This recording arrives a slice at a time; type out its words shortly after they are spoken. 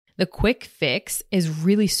The quick fix is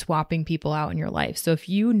really swapping people out in your life. So if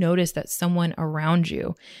you notice that someone around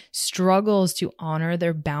you struggles to honor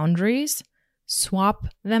their boundaries, swap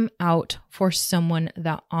them out for someone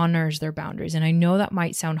that honors their boundaries. And I know that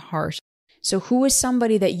might sound harsh. So who is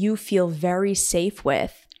somebody that you feel very safe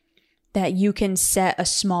with, that you can set a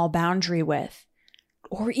small boundary with?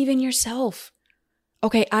 Or even yourself.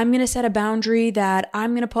 Okay, I'm going to set a boundary that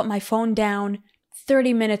I'm going to put my phone down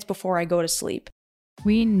 30 minutes before I go to sleep.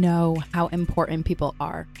 We know how important people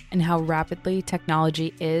are and how rapidly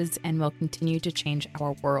technology is and will continue to change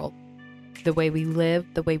our world. The way we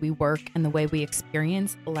live, the way we work, and the way we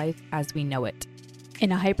experience life as we know it.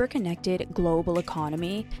 In a hyper-connected global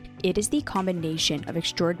economy, it is the combination of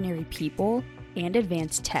extraordinary people and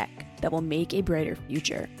advanced tech that will make a brighter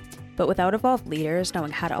future. But without evolved leaders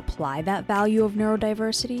knowing how to apply that value of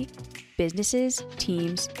neurodiversity, businesses,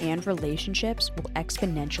 teams, and relationships will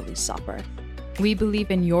exponentially suffer. We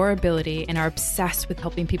believe in your ability and are obsessed with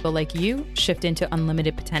helping people like you shift into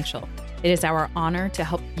unlimited potential. It is our honor to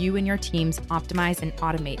help you and your teams optimize and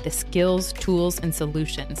automate the skills, tools, and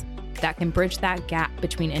solutions that can bridge that gap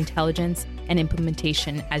between intelligence and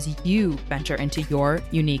implementation as you venture into your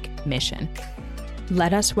unique mission.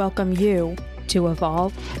 Let us welcome you to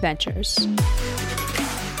Evolve Ventures.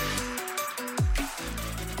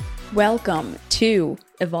 Welcome to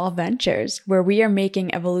Evolve Ventures, where we are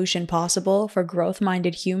making evolution possible for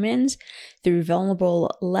growth-minded humans through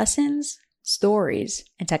vulnerable lessons, stories,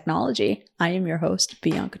 and technology. I am your host,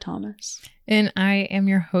 Bianca Thomas. And I am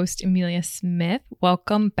your host, Amelia Smith.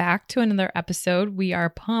 Welcome back to another episode. We are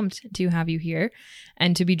pumped to have you here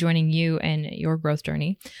and to be joining you in your growth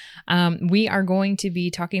journey. We are going to be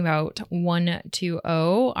talking about 120.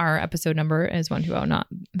 Our episode number is 120, not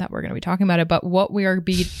that we're going to be talking about it, but what we are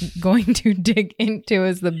going to dig into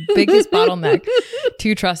is the biggest bottleneck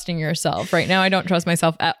to trusting yourself. Right now, I don't trust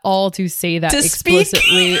myself at all to say that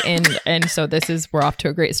explicitly. And so we're off to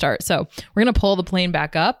a great start. So we're going to pull the plane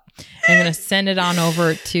back up. I'm going to send it on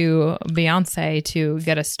over to Beyonce to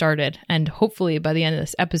get us started. And hopefully by the end of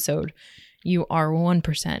this episode, you are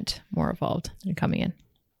 1% more evolved than coming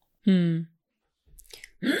in.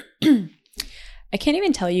 I can't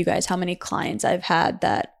even tell you guys how many clients I've had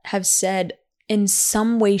that have said in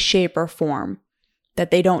some way, shape, or form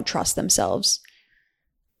that they don't trust themselves.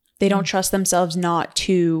 They don't trust themselves not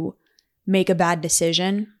to make a bad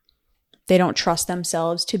decision. They don't trust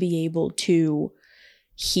themselves to be able to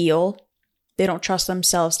heal. They don't trust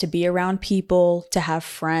themselves to be around people, to have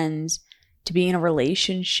friends, to be in a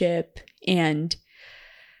relationship. And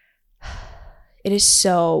it is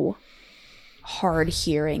so hard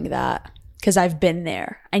hearing that because I've been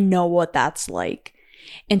there. I know what that's like.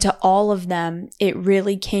 And to all of them, it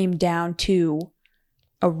really came down to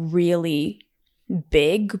a really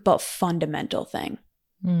big but fundamental thing.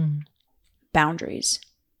 Boundaries.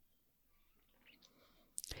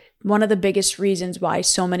 One of the biggest reasons why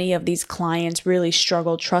so many of these clients really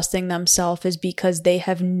struggle trusting themselves is because they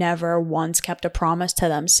have never once kept a promise to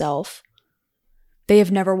themselves. They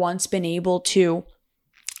have never once been able to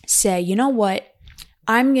say, you know what,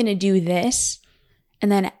 I'm going to do this,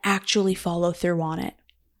 and then actually follow through on it.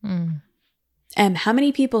 And how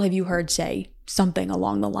many people have you heard say something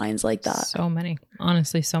along the lines like that? So many.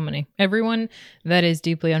 Honestly, so many. Everyone that is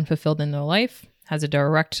deeply unfulfilled in their life has a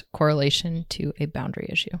direct correlation to a boundary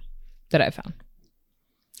issue that I found.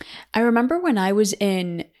 I remember when I was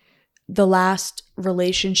in the last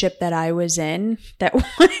relationship that I was in, that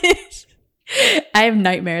was, I have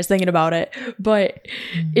nightmares thinking about it, but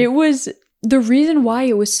it was, the reason why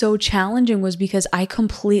it was so challenging was because I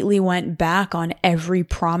completely went back on every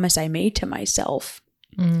promise I made to myself.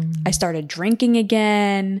 I started drinking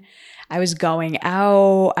again. I was going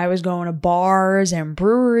out. I was going to bars and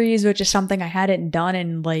breweries, which is something I hadn't done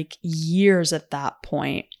in like years at that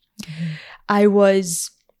point. I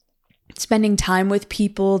was spending time with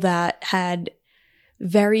people that had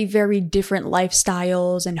very, very different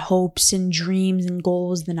lifestyles and hopes and dreams and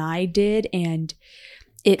goals than I did. And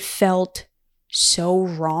it felt so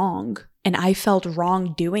wrong. And I felt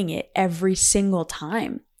wrong doing it every single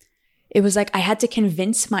time. It was like I had to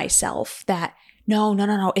convince myself that no,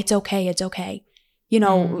 it's okay. You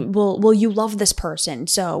know, well, you love this person,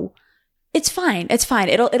 so it's fine.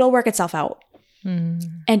 It'll work itself out.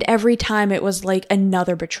 And every time it was like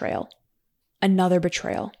another betrayal. But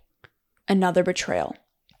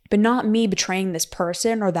not me betraying this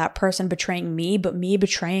person or that person betraying me, but me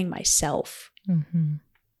betraying myself.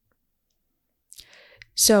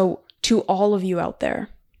 So to all of you out there,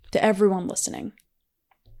 to everyone listening,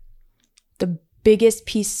 the biggest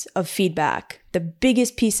piece of feedback, the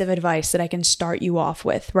biggest piece of advice that I can start you off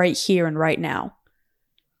with right here and right now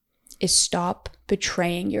is stop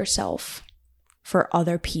betraying yourself for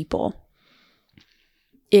other people.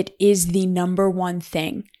 It is the number one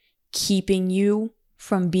thing keeping you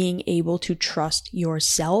from being able to trust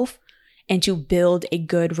yourself and to build a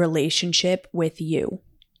good relationship with you.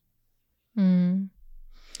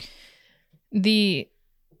 The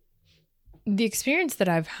experience that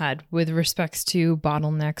I've had with respects to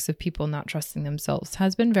bottlenecks of people not trusting themselves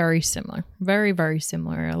has been very similar. Very, very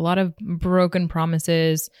similar. A lot of broken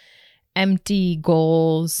promises, empty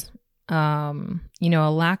goals, a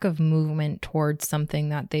lack of movement towards something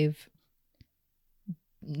that they've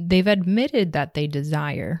admitted that they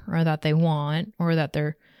desire or that they want or that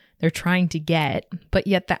they're trying to get, but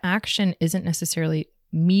yet the action isn't necessarily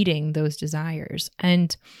meeting those desires.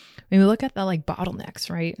 And when we look at the like bottlenecks,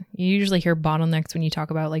 right? You usually hear bottlenecks when you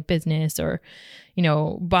talk about like business or,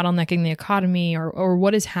 bottlenecking the economy or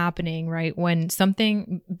what is happening, right? When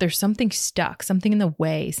there's something stuck, something in the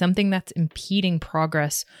way, something that's impeding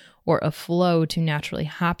progress or a flow to naturally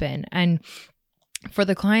happen. And for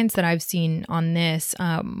the clients that I've seen on this,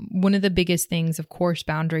 one of the biggest things, of course,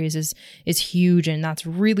 boundaries is huge. And that's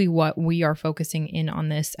really what we are focusing in on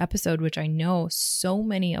this episode, which I know so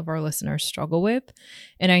many of our listeners struggle with.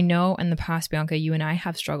 And I know in the past, Bianca, you and I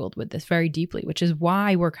have struggled with this very deeply, which is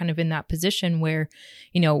why we're kind of in that position where,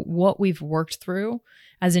 what we've worked through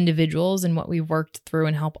as individuals and what we've worked through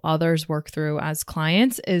and help others work through as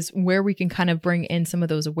clients is where we can kind of bring in some of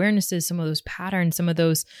those awarenesses, some of those patterns, some of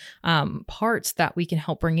those parts that we can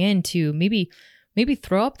help bring in to maybe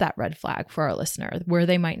throw up that red flag for our listener where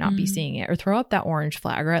they might not be seeing it, or throw up that orange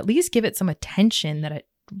flag, or at least give it some attention that it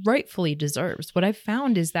rightfully deserves. What I've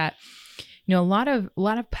found is that, a lot of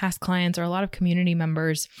past clients or a lot of community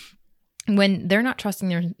members, when they're not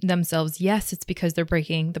trusting themselves, yes, it's because they're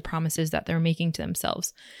breaking the promises that they're making to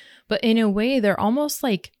themselves. But in a way, they're almost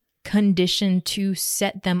like conditioned to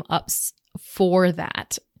set them up for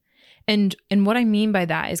that. And what I mean by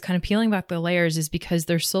that is kind of peeling back the layers is because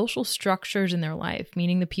their social structures in their life,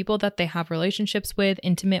 meaning the people that they have relationships with,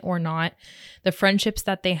 intimate or not, the friendships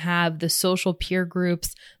that they have, the social peer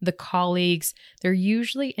groups, the colleagues, they're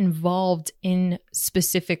usually involved in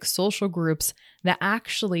specific social groups that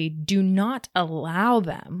actually do not allow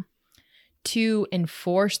them to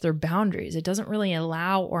enforce their boundaries. It doesn't really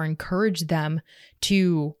allow or encourage them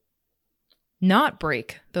to not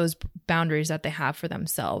break those boundaries that they have for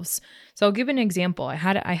themselves. So I'll give an example. I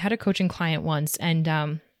had a coaching client once,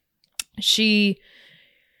 and she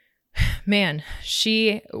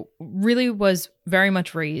really was very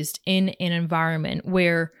much raised in an environment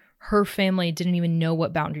where her family didn't even know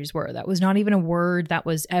what boundaries were. That was not even a word that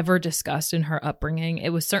was ever discussed in her upbringing. It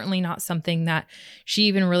was certainly not something that she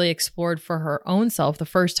even really explored for her own self. The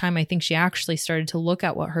first time I think she actually started to look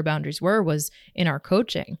at what her boundaries were was in our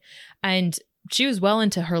coaching. And she was well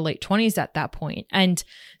into her late 20s at that point. And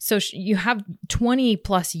so you have 20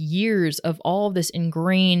 plus years of all of this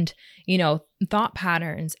ingrained, thought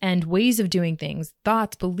patterns and ways of doing things,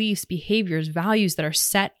 thoughts, beliefs, behaviors, values that are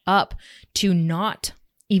set up to not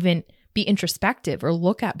even be introspective or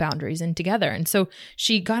look at boundaries and together. And so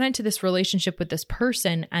she got into this relationship with this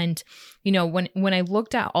person. And, when I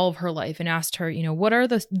looked at all of her life and asked her, what are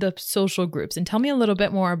the social groups, and tell me a little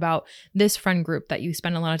bit more about this friend group that you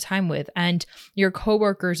spend a lot of time with and your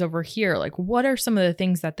coworkers over here, like what are some of the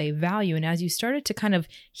things that they value? And as you started to kind of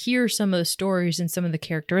hear some of the stories and some of the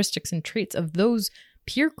characteristics and traits of those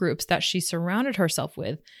peer groups that she surrounded herself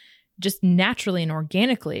with, just naturally and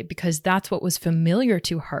organically, because that's what was familiar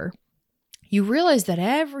to her, you realize that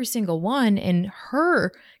every single one in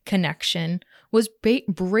her connection was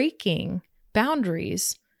breaking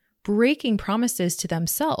boundaries, breaking promises to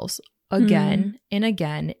themselves again and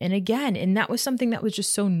again and again. And that was something that was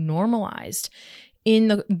just so normalized in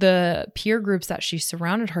the peer groups that she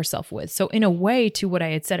surrounded herself with. So in a way, to what I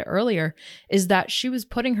had said earlier, is that she was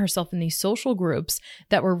putting herself in these social groups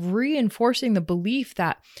that were reinforcing the belief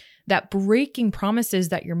that breaking promises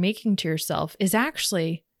that you're making to yourself is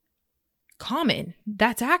actually common.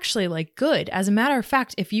 That's actually like good. As a matter of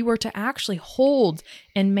fact, if you were to actually hold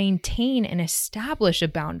and maintain and establish a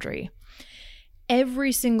boundary,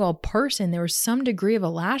 every single person, there was some degree of a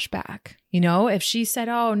lashback. If she said,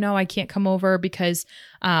 oh no, I can't come over because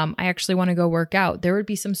I actually want to go work out, there would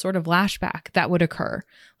be some sort of lashback that would occur,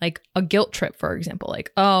 like a guilt trip, for example,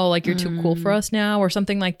 like, oh, like you're too cool for us now or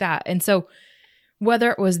something like that. And so whether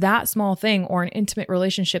it was that small thing or an intimate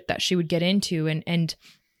relationship that she would get into, and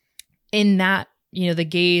in that, the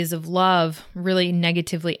gaze of love really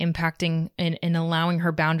negatively impacting and allowing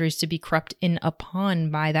her boundaries to be crept in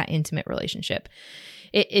upon by that intimate relationship.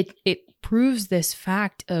 it proves this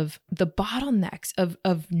fact of the bottlenecks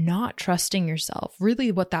of not trusting yourself.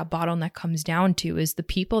 Really what that bottleneck comes down to is the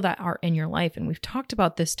people that are in your life. And we've talked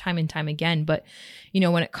about this time and time again, but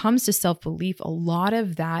when it comes to self-belief, a lot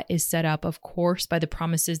of that is set up, of course, by the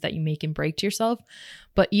promises that you make and break to yourself.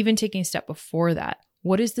 But even taking a step before that,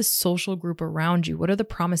 what is the social group around you? What are the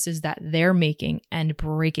promises that they're making and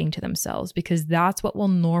breaking to themselves? Because that's what will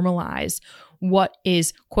normalize what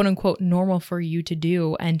is quote unquote normal for you to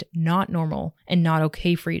do and not normal and not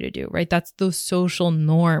okay for you to do, right? That's those social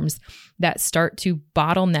norms that start to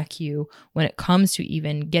bottleneck you when it comes to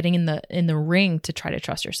even getting in the ring to try to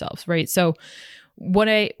trust yourselves, right? So what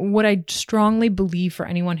I strongly believe for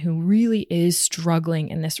anyone who really is struggling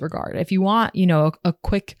in this regard, if you want,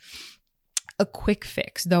 a quick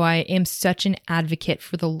fix, though I am such an advocate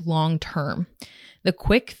for the long term. The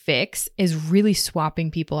quick fix is really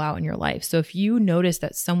swapping people out in your life. So if you notice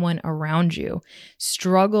that someone around you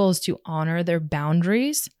struggles to honor their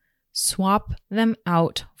boundaries, swap them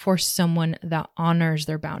out for someone that honors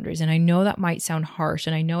their boundaries. And I know that might sound harsh,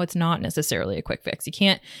 and I know it's not necessarily a quick fix. You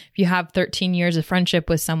can't, if you have 13 years of friendship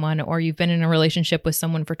with someone, or you've been in a relationship with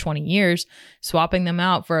someone for 20 years, swapping them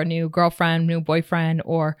out for a new girlfriend, new boyfriend,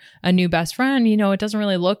 or a new best friend, it doesn't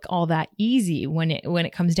really look all that easy when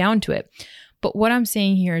it comes down to it. But what I'm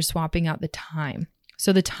saying here is swapping out the time.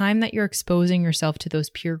 So the time that you're exposing yourself to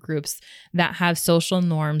those peer groups that have social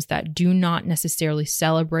norms that do not necessarily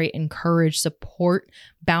celebrate, encourage, support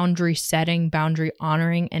boundary setting, boundary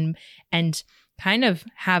honoring, and kind of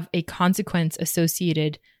have a consequence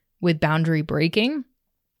associated with boundary breaking,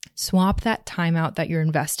 swap that time out that you're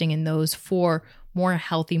investing in those for more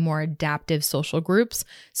healthy, more adaptive social groups,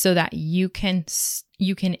 so that you can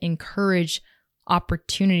encourage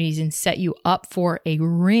opportunities and set you up for a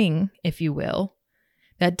ring, if you will,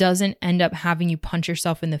 that doesn't end up having you punch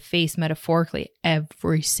yourself in the face metaphorically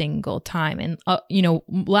every single time. And,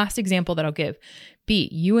 last example that I'll give, B,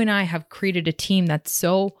 you and I have created a team that's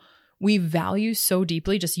we value so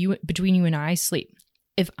deeply, just between you and I, sleep.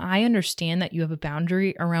 If I understand that you have a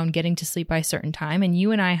boundary around getting to sleep by a certain time, and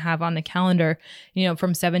you and I have on the calendar,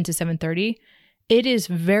 from 7 to 7:30, it is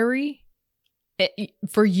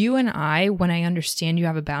for you and I, when I understand you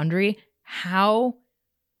have a boundary, how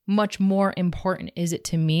much more important is it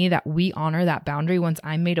to me that we honor that boundary once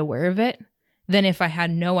I'm made aware of it than if I had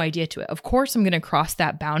no idea to it. Of course, I'm going to cross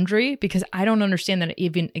that boundary because I don't understand that it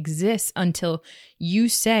even exists until you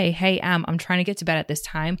say, hey, I'm trying to get to bed at this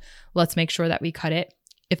time. Let's make sure that we cut it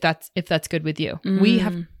if that's good with you. We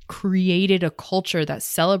have created a culture that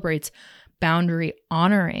celebrates boundary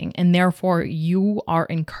honoring, and therefore you are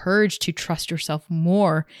encouraged to trust yourself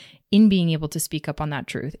more in being able to speak up on that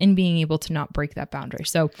truth, in being able to not break that boundary.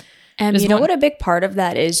 So, and you know what a big part of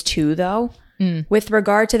that is too, though, with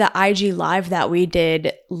regard to the IG live that we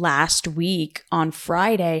did last week on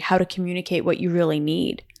Friday, how to communicate what you really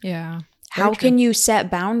need. Yeah. How can you set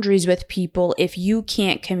boundaries with people if you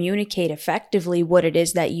can't communicate effectively what it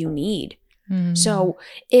is that you need? So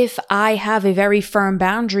if I have a very firm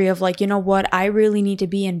boundary of like, I really need to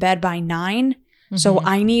be in bed by 9. So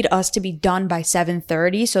I need us to be done by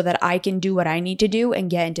 7:30 so that I can do what I need to do and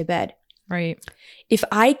get into bed. Right. If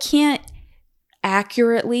I can't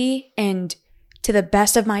accurately and to the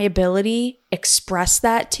best of my ability express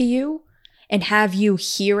that to you and have you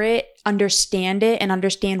hear it, understand it, and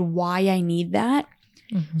understand why I need that,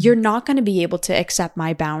 you're not going to be able to accept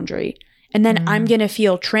my boundary. And then I'm going to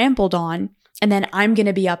feel trampled on, and then I'm going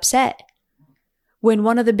to be upset. When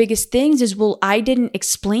one of the biggest things is, well, I didn't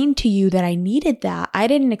explain to you that I needed that. I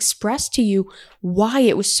didn't express to you why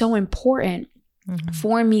it was so important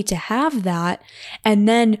for me to have that. And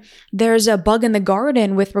then there's a bug in the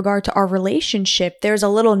garden with regard to our relationship. There's a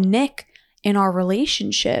little nick in our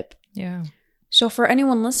relationship. Yeah. So for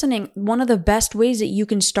anyone listening, one of the best ways that you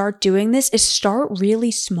can start doing this is start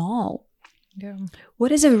really small. Yeah.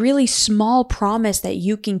 What is a really small promise that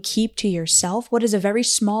you can keep to yourself? What is a very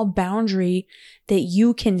small boundary that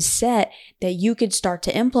you can set that you could start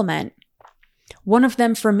to implement? One of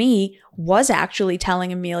them for me was actually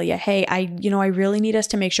telling Amelia, hey, I really need us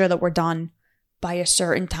to make sure that we're done by a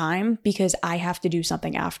certain time because I have to do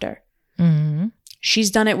something after.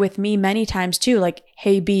 She's done it with me many times too. Like,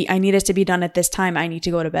 hey, B, I need us to be done at this time. I need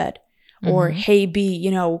to go to bed. Or, hey,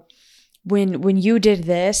 B, when you did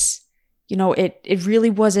this, it really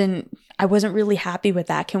wasn't, I wasn't really happy with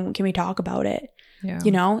that. Can we talk about it? Yeah.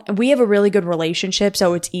 And we have a really good relationship.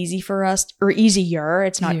 So it's easy for us, or easier.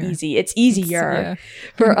 It's not easy. It's easier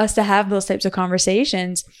for us to have those types of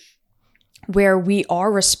conversations where we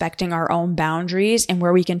are respecting our own boundaries and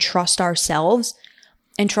where we can trust ourselves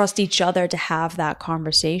and trust each other to have that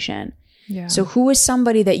conversation. Yeah. So who is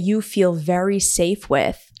somebody that you feel very safe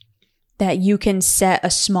with that you can set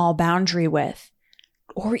a small boundary with?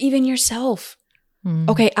 Or even yourself.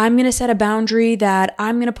 Okay, I'm going to set a boundary that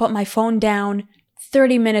I'm going to put my phone down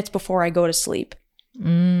 30 minutes before I go to sleep.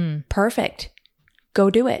 Perfect.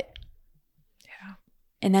 Go do it. Yeah.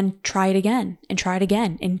 And then try it again and try it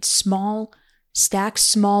again. And stack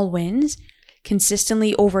small wins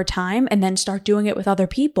consistently over time, and then start doing it with other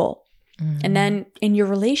people. And then in your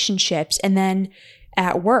relationships, and then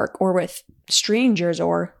at work or with strangers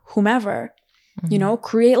or whomever, you know,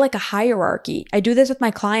 create like a hierarchy. I do this with my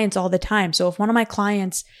clients all the time. So if one of my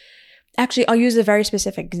clients, actually, I'll use a very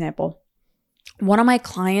specific example. One of my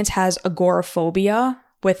clients has agoraphobia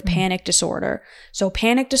with panic disorder. So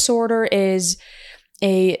panic disorder is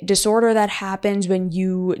a disorder that happens when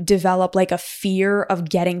you develop like a fear of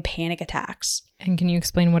getting panic attacks. And can you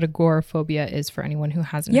explain what agoraphobia is for anyone who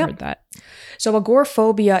hasn't heard that? So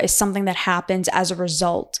agoraphobia is something that happens as a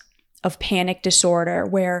result of panic disorder,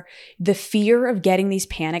 where the fear of getting these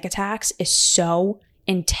panic attacks is so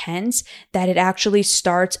intense that it actually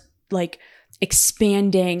starts like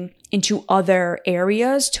expanding into other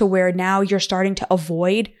areas, to where now you're starting to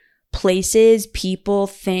avoid places, people,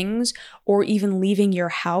 things, or even leaving your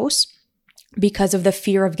house because of the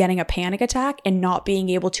fear of getting a panic attack and not being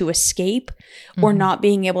able to escape or not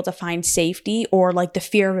being able to find safety, or like the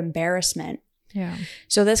fear of embarrassment. Yeah.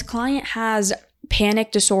 So this client has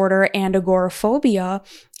panic disorder and agoraphobia,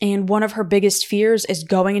 and one of her biggest fears is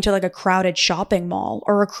going into like a crowded shopping mall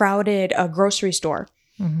or a crowded grocery store.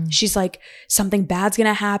 She's like, something bad's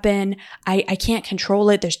gonna happen. I can't control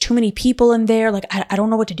it. There's too many people in there. Like, I don't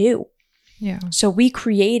know what to do. Yeah. So we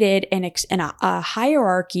created a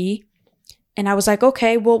hierarchy, and I was like,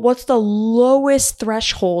 okay, well, what's the lowest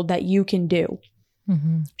threshold that you can do?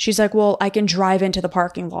 She's like, well, I can drive into the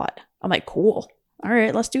parking lot. I'm like, cool. All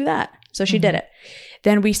right, let's do that. So she did it.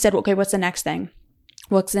 Then we said, okay, what's the next thing?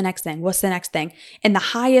 What's the next thing? What's the next thing? And the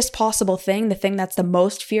highest possible thing, the thing that's the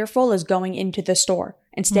most fearful, is going into the store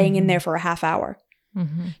and staying in there for a half hour.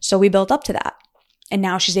 So we built up to that. And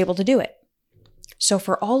now she's able to do it. So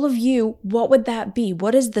for all of you, what would that be?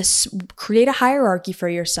 What is this? Create a hierarchy for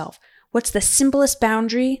yourself. What's the simplest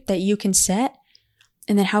boundary that you can set?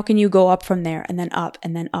 And then how can you go up from there, and then up,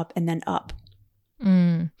 and then up, and then up?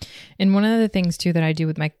 And one of the things too that I do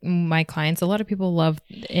with my clients, a lot of people love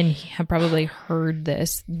and have probably heard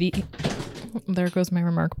this. There goes my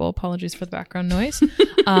remarkable. Apologies for the background noise.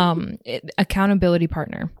 Accountability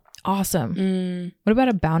partner. Awesome. What about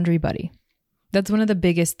a boundary buddy? That's one of the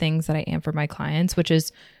biggest things that I am for my clients, which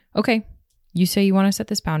is, okay, you say you want to set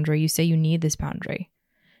this boundary. You say you need this boundary.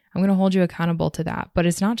 I'm going to hold you accountable to that. But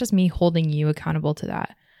it's not just me holding you accountable to that.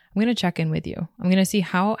 I'm going to check in with you. I'm going to see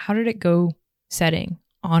how did it go setting,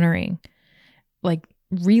 honoring, like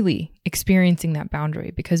really experiencing that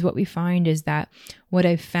boundary. Because what we find is that what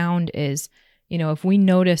I've found is, you know, if we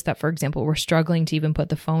notice that, for example, we're struggling to even put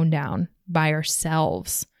the phone down by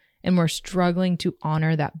ourselves, and we're struggling to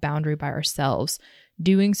honor that boundary by ourselves,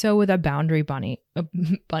 doing so with a boundary buddy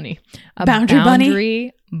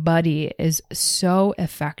is so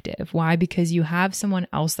effective. Why? Because you have someone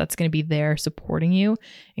else that's going to be there supporting you,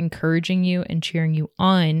 encouraging you, and cheering you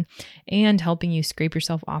on, and helping you scrape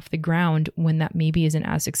yourself off the ground when that maybe isn't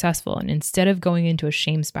as successful. And instead of going into a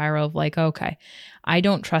shame spiral of like, okay, I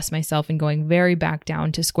don't trust myself, and going very back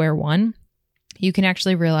down to square one, you can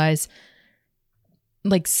actually realize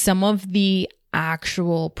like some of the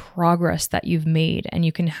actual progress that you've made, and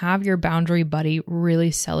you can have your boundary buddy really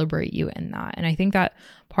celebrate you in that. And I think that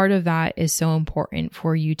part of that is so important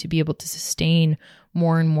for you to be able to sustain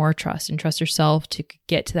more and more trust, and trust yourself to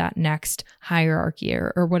get to that next hierarchy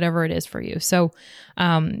or whatever it is for you. So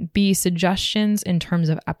be suggestions in terms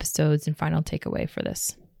of episodes and final takeaway for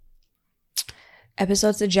this.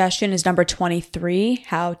 Episode suggestion is number 23,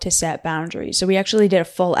 how to set boundaries. So we actually did a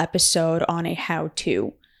full episode on a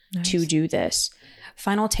how-to to do this.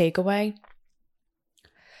 Final takeaway.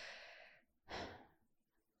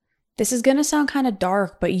 This is going to sound kind of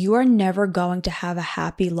dark, but you are never going to have a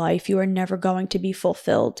happy life. You are never going to be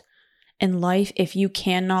fulfilled in life if you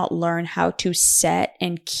cannot learn how to set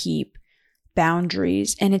and keep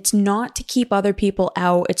boundaries. And it's not to keep other people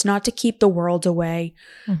out. It's not to keep the world away,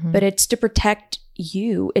 but it's to protect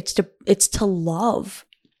you. It's to love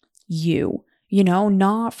you. You know,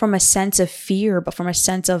 not from a sense of fear, but from a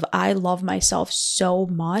sense of, I love myself so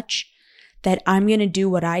much that I'm going to do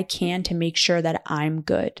what I can to make sure that I'm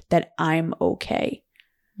good, that I'm okay.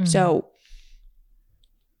 So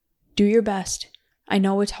do your best. I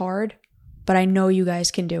know it's hard, but I know you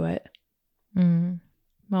guys can do it.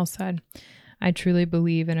 Well said. I truly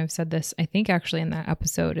believe, and I've said this, I think actually in that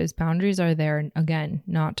episode, is boundaries are there, again,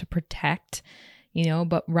 not to protect,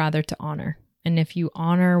 but rather to honor. And if you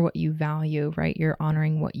honor what you value, right, you're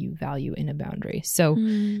honoring what you value in a boundary. So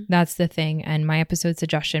that's the thing. And my episode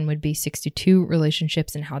suggestion would be 62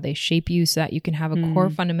 relationships and how they shape you, so that you can have a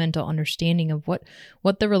core fundamental understanding of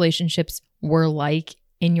what the relationships were like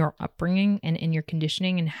in your upbringing and in your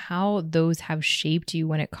conditioning, and how those have shaped you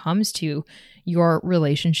when it comes to your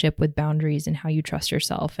relationship with boundaries and how you trust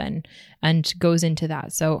yourself and goes into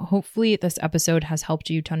that. So hopefully this episode has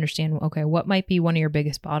helped you to understand, okay, what might be one of your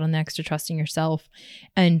biggest bottlenecks to trusting yourself,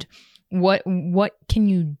 and what can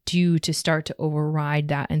you do to start to override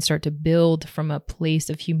that and start to build from a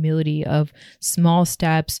place of humility, of small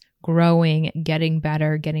steps, growing, getting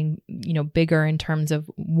better, getting, bigger in terms of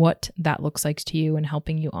what that looks like to you, and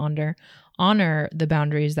helping you honor the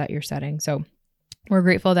boundaries that you're setting. So we're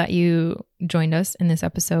grateful that you joined us in this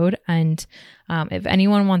episode. And if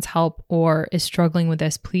anyone wants help or is struggling with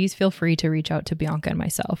this, please feel free to reach out to Bianca and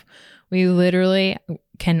myself. We literally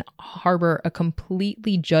can harbor a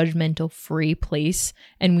completely judgmental free place.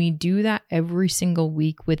 And we do that every single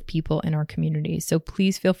week with people in our community. So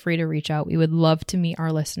please feel free to reach out. We would love to meet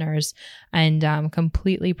our listeners, and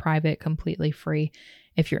completely private, completely free.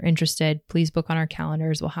 If you're interested, please book on our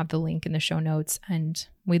calendars. We'll have the link in the show notes, and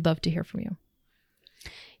we'd love to hear from you.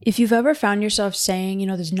 If you've ever found yourself saying,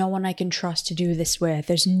 there's no one I can trust to do this with,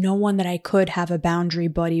 there's no one that I could have a boundary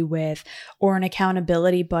buddy with or an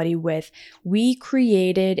accountability buddy with, we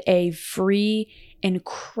created a free,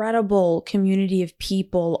 incredible community of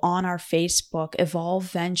people on our Facebook,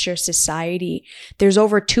 Evolve Venture Society. There's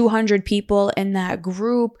over 200 people in that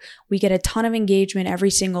group. We get a ton of engagement every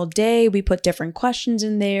single day. We put different questions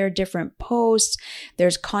in there, different posts.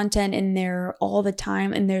 There's content in there all the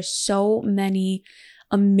time. And there's so many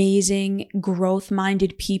amazing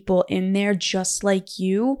growth-minded people in there, just like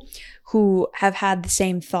you, who have had the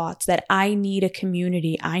same thoughts that I need a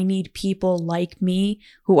community. I need people like me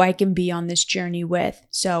who I can be on this journey with.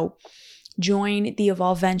 So join the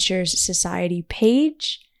Evolve Ventures Society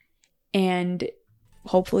page, and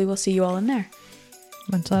hopefully we'll see you all in there.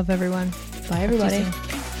 Much love, everyone. Bye, everybody.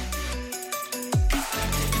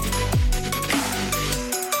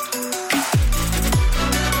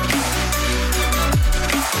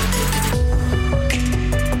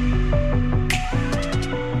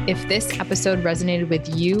 If this episode resonated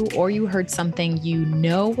with you, or you heard something you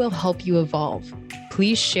know will help you evolve,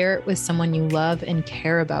 please share it with someone you love and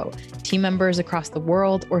care about, team members across the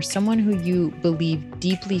world, or someone who you believe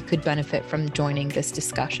deeply could benefit from joining this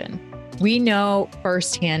discussion. We know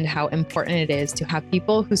firsthand how important it is to have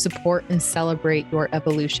people who support and celebrate your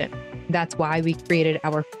evolution. That's why we created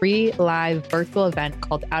our free live virtual event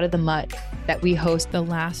called Out of the Mud that we host the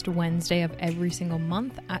last Wednesday of every single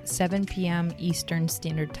month at 7 p.m. Eastern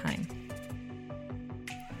Standard Time.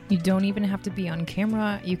 You don't even have to be on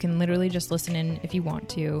camera. You can literally just listen in if you want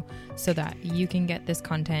to, so that you can get this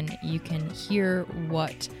content. You can hear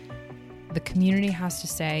what the community has to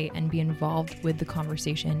say and be involved with the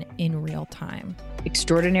conversation in real time.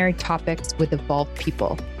 Extraordinary topics with evolved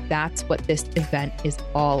people. That's what this event is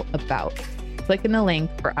all about. Click in the link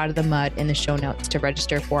for Out of the Mud in the show notes to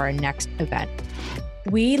register for our next event.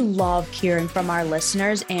 We love hearing from our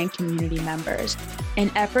listeners and community members.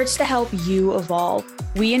 In efforts to help you evolve,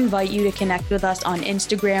 we invite you to connect with us on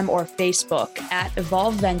Instagram or Facebook at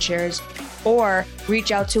Evolve Ventures, or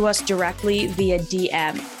reach out to us directly via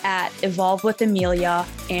DM at Evolve with Amelia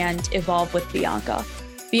and Evolve with Bianca.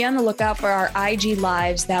 Be on the lookout for our IG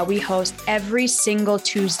lives that we host every single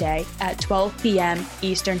Tuesday at 12 p.m.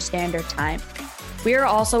 Eastern Standard Time. We are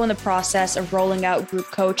also in the process of rolling out group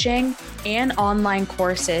coaching and online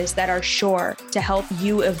courses that are sure to help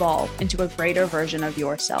you evolve into a greater version of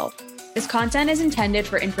yourself. This content is intended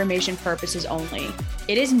for information purposes only.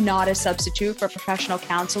 It is not a substitute for professional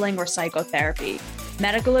counseling or psychotherapy,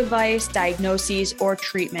 medical advice, diagnoses, or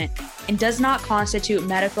treatment, and does not constitute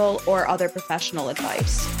medical or other professional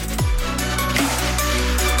advice.